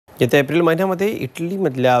येत्या एप्रिल महिन्यामध्ये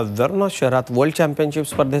इटलीमधल्या वेरोना शहरात वर्ल्ड चॅम्पियनशिप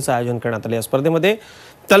स्पर्धेचं आयोजन करण्यात आले। या स्पर्धेमध्ये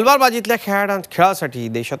तलवारबाजीतल्या खेळासाठी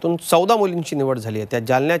देशातून 14 मुलींची निवड झाली आहे। त्यात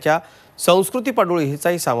जालन्याच्या संस्कृती पडोळी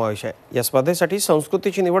हिचाही समावेश आहे। या स्पर्धेसाठी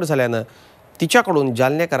संस्कृतीची निवड झाल्यानं तिच्याकडून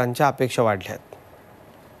जालन्याकरांच्या अपेक्षा वाढल्या आहेत।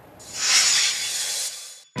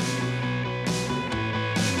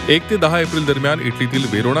 1 ते 10 एप्रिल दरम्यान इटलीतील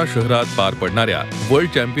वेरोना शहरात पार पडणाऱ्या वर्ल्ड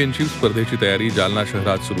चॅम्पियनशिप स्पर्धेची तयारी जालना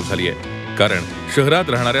शहरात सुरू झाली आहे। कारण शहरात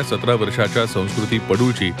राहणाऱ्या 17 वर्षाच्या संस्कृती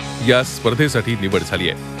पडूळची या स्पर्धेसाठी निवड झाली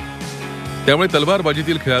आहे। त्यामुळे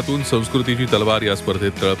तलवारबाजीतील खेळातून संस्कृतीची तलवार या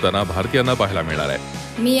स्पर्धेत तळपताना भारतीयांना पाहायला मिळणार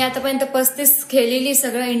आहे। मी आतापर्यंत 35 खेळलेली,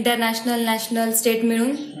 सगळं इंटरनॅशनल, नॅशनल, स्टेट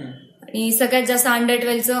मिळून, आणि सगळ्यात जास्त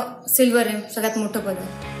अंडर-12चं सिल्वर आहे, सगळ्यात मोठं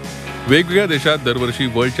पदक। वेगवेगळ्या देशात दरवर्षी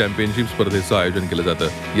वर्ल्ड चॅम्पियनशिप स्पर्धेचं आयोजन केलं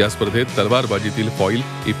जातं। या स्पर्धेत तलवारबाजीतील फॉईल,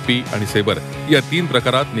 इप्पी आणि सेबर या 3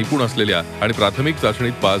 प्रकारात निपुण असलेल्या आणि प्राथमिक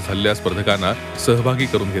चाचणीत पास झालेल्या स्पर्धकांना सहभागी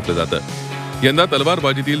करून घेतलं जातं। यंदा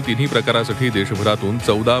तलवारबाजीतील तिन्ही प्रकारासाठी देशभरातून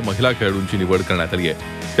 14 महिला खेळाडूंची निवड करण्यात आली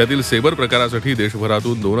आहे। त्यातील सेबर प्रकारासाठी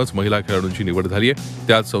देशभरातून 2च महिला खेळाडूंची निवड झाली आहे।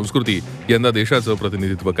 त्यात संस्कृती यंदा देशाचं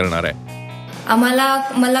प्रतिनिधित्व करणार आहे।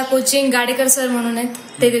 मला कोचिंग गाडेकर सर म्हणून आहेत,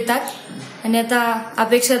 ते देतात, आणि आता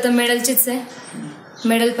अपेक्षा तर मेडलचीच आहे,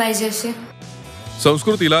 मेडल पाहिजे अशी।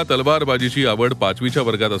 संस्कृतीला तलवारबाजीची आवड 5वीच्या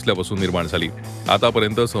वर्गात असल्यापासून निर्माण झाली।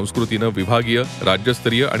 आतापर्यंत संस्कृतीनं विभागीय,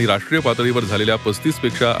 राज्यस्तरीय आणि राष्ट्रीय पातळीवर झालेल्या 35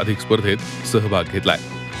 पेक्षा अधिक स्पर्धेत सहभाग घेतलाय।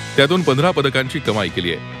 त्यातून 15 पदकांची कमाई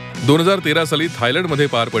केली आहे। 2013 साली थायलंडमध्ये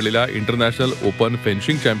पार पडलेल्या इंटरनॅशनल ओपन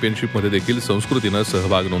फेन्सिंग चॅम्पियनशिपमध्ये देखील संस्कृतीनं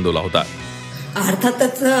सहभाग नोंदवला होता।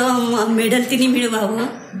 अर्थातच मेडल तिने मिळवावं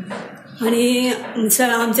आणि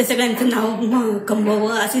आमच्या सगळ्यांचं नाव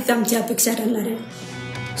कमवावं अशीच आमची अपेक्षा राहणार आहे।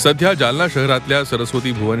 सध्या जालना शहरातल्या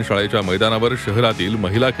सरस्वती भुवन शाळेच्या मैदानावर शहरातील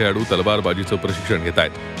महिला खेळाडू तलवारबाजीचं प्रशिक्षण घेत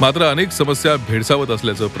आहेत। मात्र अनेक समस्या भेडसावत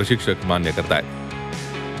असल्याचं प्रशिक्षक मान्य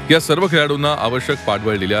करतायत। या सर्व खेळाडूंना आवश्यक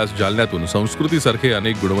पाठबळ दिल्यास जालन्यातून संस्कृतीसारखे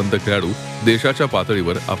अनेक गुणवंत खेळाडू देशाच्या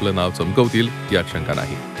पातळीवर आपलं नाव चमकवतील यात शंका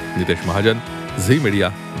नाही। Nitesh Mahajan, Zee media,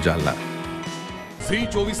 Jalna. Zee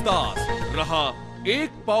 24 तास रहा एक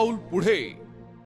पाऊल पुढे।